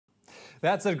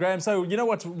That's it, Graham. So, you know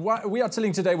what? We are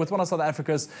chilling today with one of South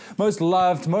Africa's most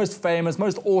loved, most famous,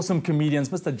 most awesome comedians,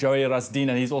 Mr. Joey Rasdien.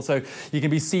 And he's also, you can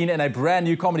be seen in a brand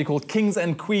new comedy called Kings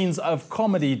and Queens of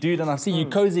Comedy, dude. And I see you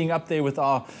cozying up there with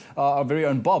our very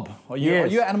own Bob. Are you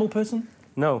an animal person?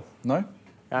 No. No?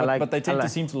 But they tend to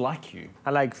seem to like you.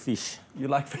 I like fish. You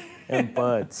like fish? And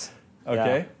birds.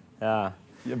 Okay. Yeah.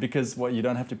 Yeah, because what, you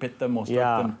don't have to pet them or stroke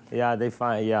them? Yeah, they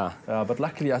fine, yeah. But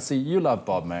luckily I see you love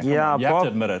Bob, man. You have to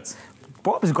admit it.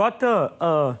 Bob's got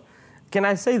the, can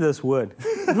I say this word?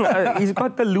 He's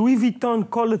got the Louis Vuitton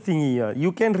collar thingy here.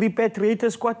 You can repatriate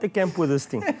a squatter camp with this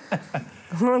thing.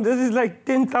 This is like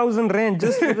 10,000 rand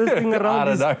just for this thing around.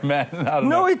 I don't know, man. I don't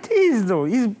know. It is though.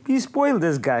 He's spoiled,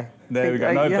 this guy. There we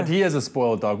go. No, but he is a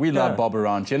spoiled dog. We love Bob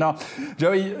around here. Now,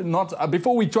 Joey,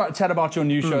 before we chat about your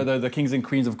new show, the Kings and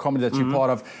Queens of Comedy that you're part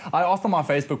of, I asked on my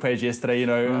Facebook page yesterday, you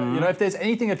know, if there's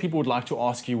anything that people would like to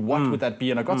ask you, what would that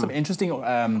be? And I got some interesting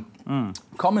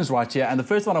comments right here. And the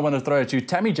first one I want to throw at you,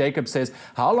 Tammy Jacob says,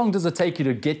 how long does it take you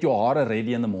to get your heart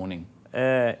ready in the morning?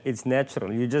 It's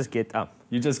natural. You just get up.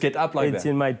 You just get up like that? It's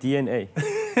in my DNA.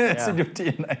 It's in your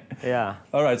DNA? Yeah.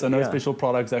 All right, so no special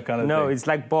products, that kind of thing? No, it's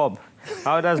like Bob.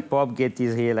 How does Bob get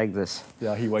his hair like this?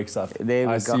 Yeah, he wakes up. There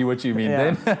we go. I see what you mean.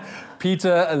 Yeah. Then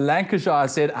Peter Lancashire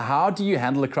said, how do you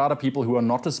handle a crowd of people who are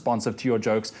not responsive to your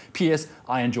jokes? P.S.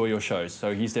 I enjoy your shows.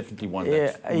 So he's definitely one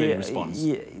that really responds.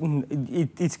 Yeah.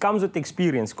 It comes with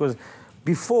experience, because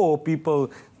before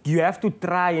people, you have to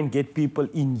try and get people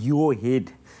in your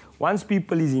head. Once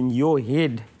people is in your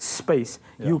head space,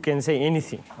 you can say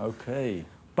anything. Okay.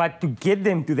 But to get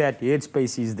them to that head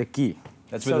space is the key.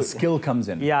 That's where the skill comes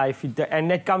in. Yeah,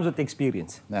 and that comes with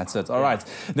experience. That's it. All right.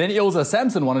 Then Ilza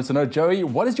Sampson wanted to know, Joey,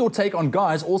 what is your take on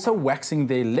guys also waxing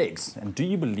their legs? And do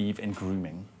you believe in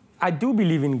grooming? I do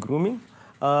believe in grooming,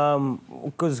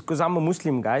 because I'm a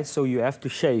Muslim guy, so you have to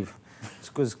shave.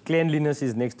 Because cleanliness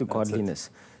is next to godliness.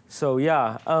 So,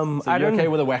 yeah. So you're okay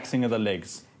with the waxing of the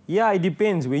legs? Yeah, it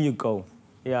depends where you go.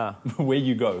 Yeah. Where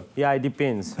you go? Yeah, it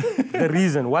depends. The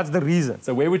reason. What's the reason?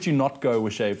 So where would you not go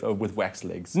with wax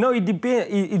legs? No, it depends.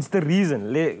 It's the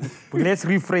reason. Let's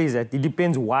rephrase that. It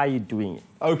depends why you're doing it.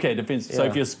 Okay, depends. Yeah. So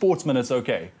if you're a sportsman, it's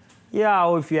okay? Yeah,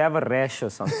 or if you have a rash or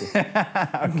something.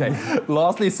 Okay.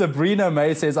 Lastly, Sabrina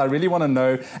May says, I really want to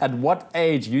know at what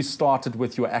age you started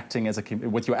with your acting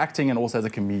and also as a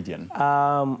comedian.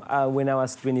 When I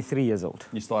was 23 years old.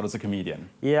 You started as a comedian?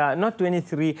 Yeah, not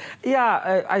 23.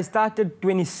 Yeah, I started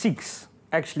 26.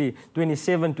 Actually,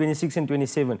 27, 26 and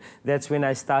 27. That's when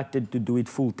I started to do it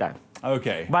full time.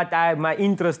 Okay. But my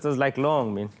interest was like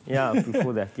long, man. Yeah,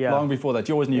 before that. Yeah. Long before that.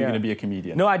 You always knew you were going to be a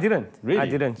comedian? No, I didn't. Really? I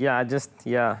didn't. Yeah,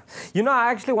 You know,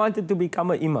 I actually wanted to become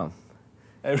an imam.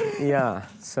 Yeah,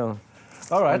 so...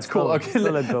 All right, cool. Okay,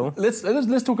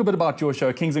 let's talk a bit about your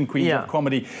show, Kings and Queens of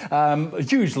Comedy.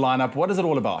 Huge lineup. What is it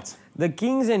all about? The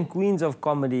Kings and Queens of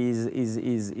Comedy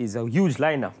is a huge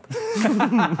lineup.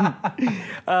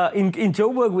 in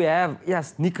Joburg we have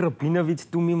Nick Rabinowitz,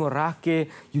 Tumi Morake,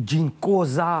 Eugene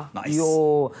Koza,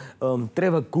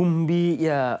 Trevor Gumbi,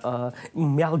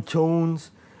 Mel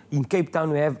Jones. In Cape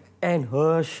Town we have Anne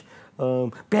Hirsch.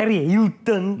 Perry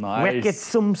Hilton, Wackett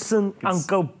Simpson,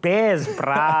 Uncle Bears,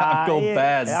 brah. Uncle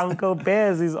Bears. Uncle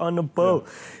Bears is on the pole.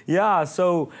 Yeah,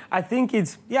 so I think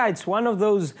it's one of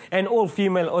those, and all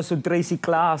female. Also, Tracy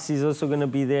Klaas is also going to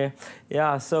be there.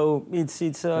 Yeah, so it's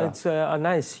a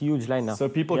nice, huge lineup. So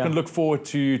people can look forward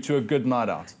to a good night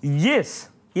out. Yes.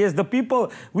 Yes, the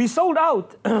people, we sold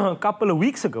out a couple of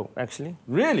weeks ago, actually.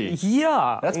 Really?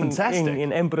 Yeah. That's fantastic.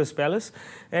 In Empress Palace.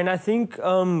 And I think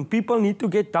people need to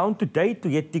get down to date to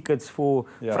get tickets for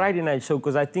Friday night show,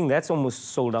 because I think that's almost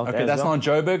sold out. Okay, that's not in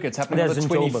Joburg. It's happening on the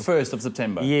 21st of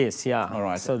September. Yes, yeah. All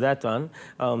right. So that one,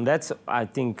 that's, I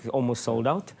think, almost sold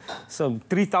out. So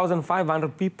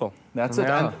 3,500 people. That's it.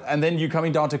 And then you're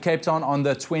coming down to Cape Town on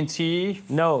the 20th?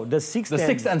 No, the 6th, the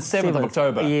 6th and 7th of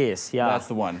October. Yes, yeah. That's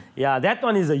the one. Yeah, that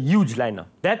one is a huge lineup.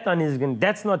 That one is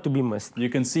that's not to be missed. You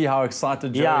can see how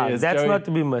excited Joey is. Yeah, that's not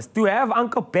to be missed. To have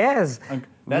Uncle Bears.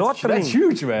 That's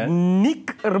huge, man.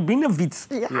 Nick Rabinowitz.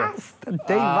 Yes,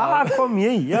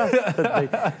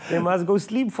 they must go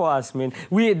sleep for us, man.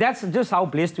 That's just how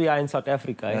blessed we are in South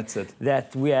Africa. That's it.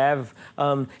 That we have,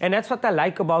 and that's what I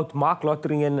like about Mark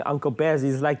Lottering and Uncle Bears,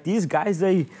 is like these guys,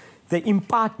 they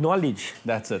impart knowledge.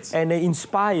 That's it. And they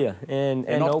inspire. And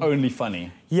not only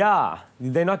funny. Yeah,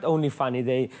 they're not only funny,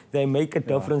 they make a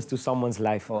difference to someone's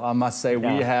life. Well, I must say,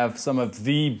 we have some of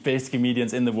the best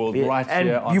comedians in the world right and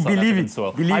here on you South believe African it.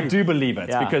 soil. Believe I it. do believe it,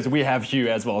 because we have Hugh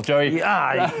as well. Joey,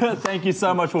 thank you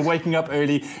so much for waking up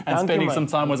early and spending some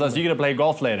time with us. You're going to play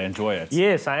golf later. Enjoy it.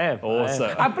 Yes, I am.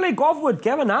 Awesome. I play golf with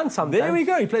Kevin Hunt sometimes. There we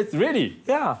go. You played, really?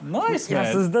 Yeah. Nice,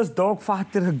 man. Yes, this dog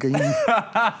fighter again.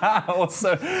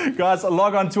 Also, guys,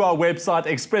 log on to our website,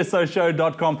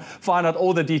 expressoshow.com. Find out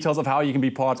all the details of how you can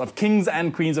be part of Kings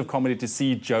and Queens of Comedy to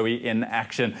see Joey in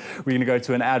action. We're going to go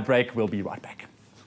to an ad break. We'll be right back.